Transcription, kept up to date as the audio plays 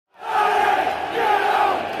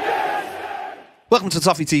Welcome to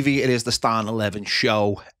Toffee TV. It is the Starting 11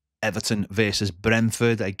 show. Everton versus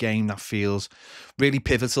Brentford, a game that feels really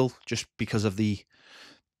pivotal just because of the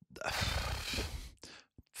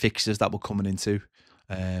fixtures that we're coming into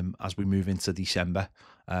as we move into December.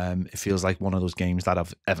 It feels like one of those games that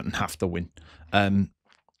Everton have to win.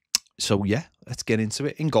 So yeah, let's get into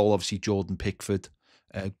it. In goal, obviously, Jordan Pickford.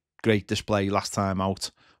 Great display last time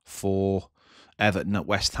out for Everton at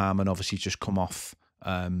West Ham, and obviously just come off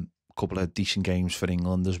couple of decent games for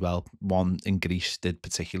England as well. One in Greece did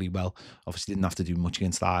particularly well. Obviously didn't have to do much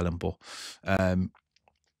against Ireland, but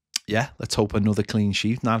yeah, let's hope another clean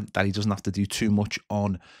sheet now that he doesn't have to do too much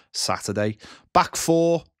on Saturday. Back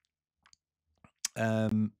four.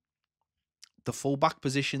 The full-back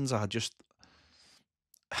positions are just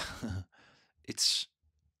it's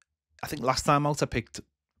I think last time out I picked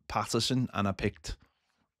Patterson and I picked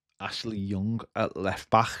Ashley Young at left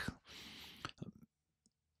back.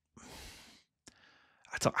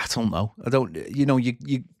 I don't know.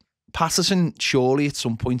 Patterson surely at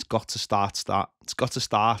some point got to start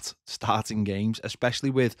starting games,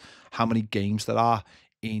 especially with how many games there are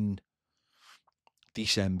in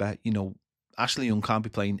December. You know, Ashley Young can't be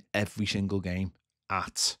playing every single game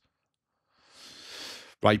at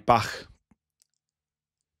right back.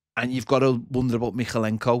 And you've got to wonder about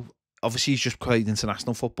Michalenko. Obviously, he's just played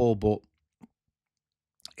international football, but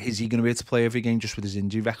is he going to be able to play every game just with his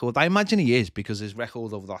injury record? I imagine he is, because his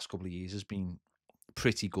record over the last couple of years has been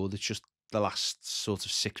pretty good. It's just the last sort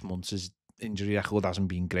of 6 months, his injury record hasn't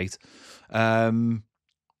been great. It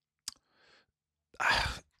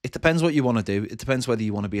depends what you want to do. It depends whether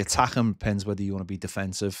you want to be attacking, it depends whether you want to be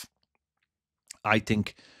defensive. I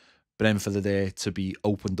think Brentford are there to be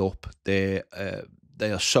opened up. They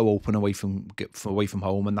are so open away from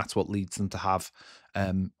home, and that's what leads them to have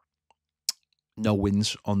no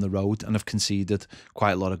wins on the road and have conceded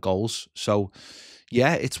quite a lot of goals. So,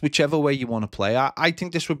 yeah, it's whichever way you want to play. I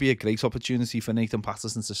think this would be a great opportunity for Nathan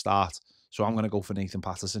Patterson to start. So I'm going to go for Nathan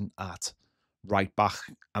Patterson at right back,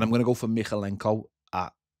 and I'm going to go for Michalenko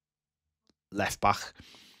at left back.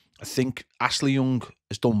 I think Ashley Young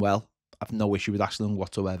has done well. I've no issue with Ashley Young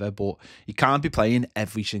whatsoever, but he can't be playing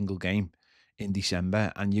every single game in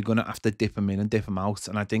December, and you're going to have to dip him in and dip him out.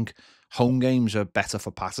 And I think home games are better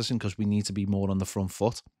for Patterson because we need to be more on the front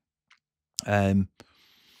foot. Seamus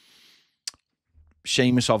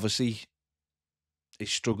obviously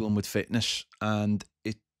is struggling with fitness, and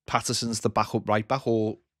Patterson's the backup right back,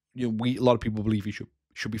 or a lot of people believe he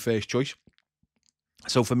should be first choice.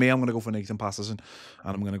 So for me, I'm going to go for Nathan Patterson,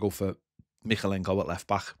 and I'm going to go for Michalenko at left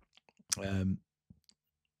back.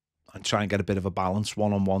 And try and get a bit of a balance.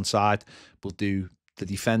 One on one side, we'll do the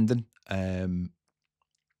defending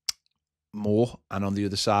more, and on the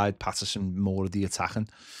other side, Patterson more of the attacking.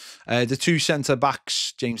 The two centre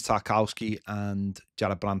backs, James Tarkowski and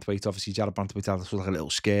Jared Brantwaite. Obviously, Jared Brantwaite had like a little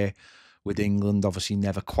scare with England. Obviously,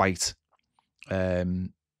 never quite got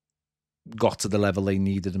to the level they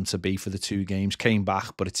needed him to be for the 2 games. Came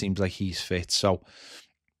back, but it seems like he's fit. So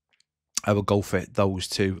I would go for those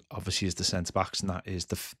two, obviously, as the centre backs, and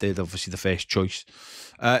they're obviously the first choice.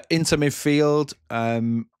 Into midfield,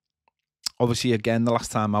 obviously, again, the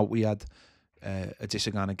last time out we had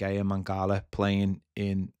Adesina Gay and Mangala playing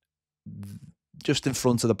just in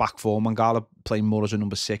front of the back four. Mangala playing more as a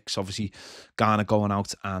number 6. Obviously, Ghana going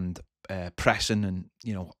out and pressing, and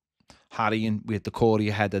Harry, and we had the Corey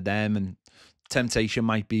ahead of them, and temptation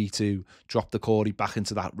might be to drop the Corey back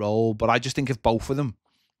into that role. But I just think if both of them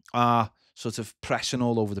are sort of pressing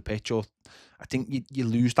all over the pitch, or I think you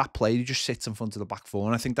lose that player who just sits in front of the back four.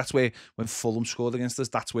 And I think that's where, when Fulham scored against us,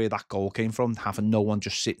 that's where that goal came from, having no one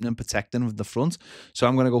just sitting and protecting the front. So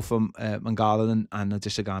I'm going to go for Mangala and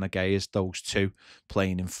Adesina Gay as those two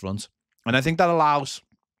playing in front. And I think that allows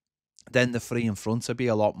then the 3 in front to be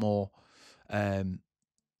a lot more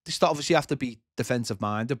they still obviously have to be defensive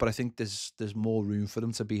minded, but I think there's more room for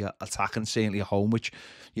them to be attacking, certainly at home, which,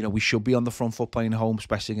 we should be on the front foot playing at home,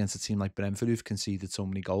 especially against a team like Brentford who've conceded so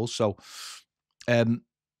many goals. So I'm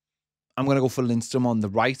going to go for Lindstrom on the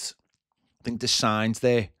right. I think there's signs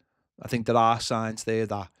there. I think there are signs there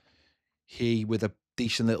that he, with a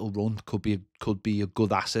decent little run, could be a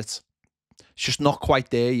good asset. It's just not quite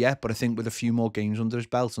there yet, but I think with a few more games under his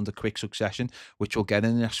belt, under quick succession, which we'll get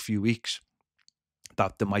in the next few weeks,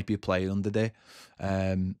 that there might be a player under there. So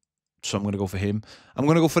I'm going to go for him. I'm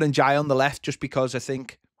going to go for Njai on the left, just because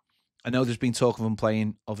I know there's been talk of him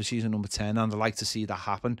playing, obviously, he's a number 10, and I'd like to see that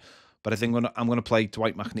happen. But I think I'm going to play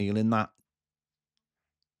Dwight McNeil in that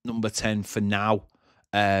number 10 for now.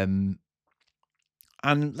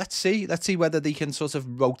 And let's see whether they can sort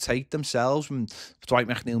of rotate themselves and Dwight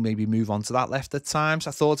McNeil maybe move on to that left at times.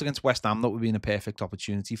 I thought against West Ham that would be a perfect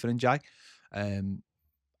opportunity for Njai.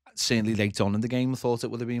 Certainly late on in the game, I thought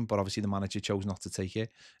it would have been, but obviously the manager chose not to take it.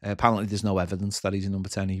 Apparently, there's no evidence that he's in number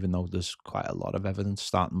 10, even though there's quite a lot of evidence,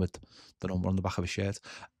 starting with the number on the back of his shirt.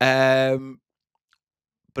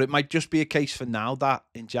 But it might just be a case for now that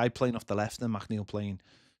Njai playing off the left and McNeil playing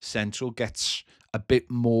central gets a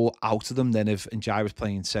bit more out of them than if Njai was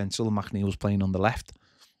playing central and McNeil was playing on the left.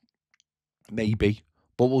 Maybe.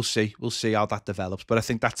 But we'll see. We'll see how that develops. But I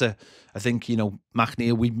think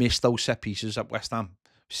McNeil, we missed those set pieces at West Ham.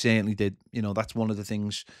 We certainly did. That's one of the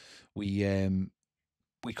things we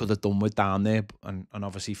could have done with down there. And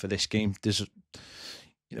obviously for this game, there's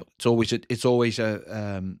it's always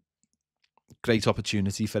a great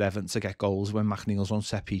opportunity for Everton to get goals when McNeil's on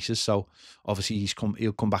set pieces. So obviously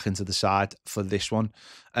he'll come back into the side for this one.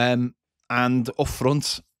 And up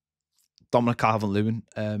front, Dominic Calvert-Lewin.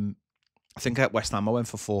 I think at West Ham I went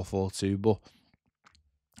for 4-4-2, but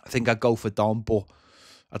I think I'd go for Dom, but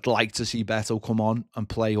I'd like to see Beto come on and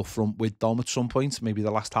play up front with Dom at some point, maybe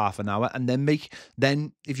the last half an hour, and then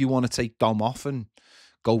if you want to take Dom off and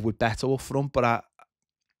go with Beto up front. But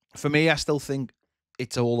for me, I still think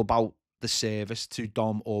it's all about the service to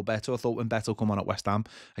Dom or Beto. I thought when Beto come on at West Ham,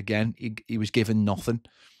 again, he was given nothing.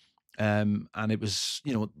 And it was,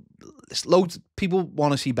 loads people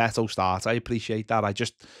want to see Beto start. I appreciate that.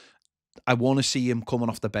 I want to see him coming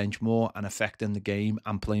off the bench more and affecting the game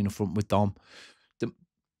and playing in front with Dom.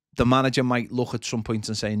 The manager might look at some point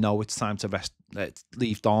and say, no, it's time to rest,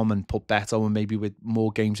 leave Dom and put Beto, and maybe with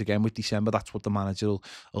more games again with December, that's what the manager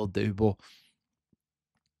will do. But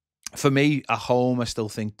for me, at home, I still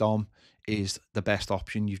think Dom is the best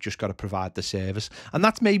option. You've just got to provide the service. And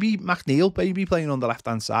that's maybe McNeil, maybe playing on the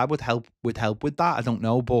left-hand side would help with that. I don't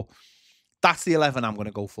know, but that's the 11 I'm going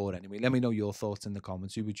to go for anyway. Let me know your thoughts in the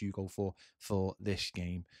comments. Who would you go for this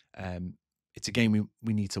game? It's a game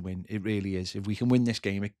we need to win. It really is. If we can win this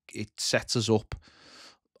game, it sets us up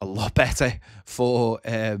a lot better for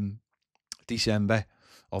December,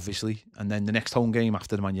 obviously. And then the next home game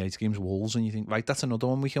after the Man United game is Wolves, and you think, right, that's another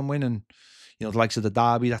one we can win. And, the likes of the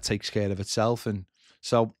derby, that takes care of itself. And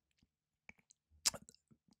so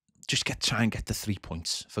just try and get the 3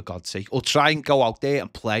 points, for God's sake. Or try and go out there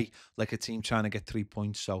and play like a team trying to get 3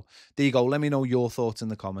 points. So there you go. Let me know your thoughts in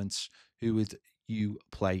the comments. Who would you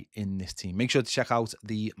play in this team? Make sure to check out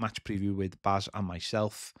the match preview with Baz and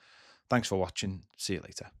myself. Thanks for watching. See you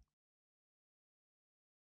later.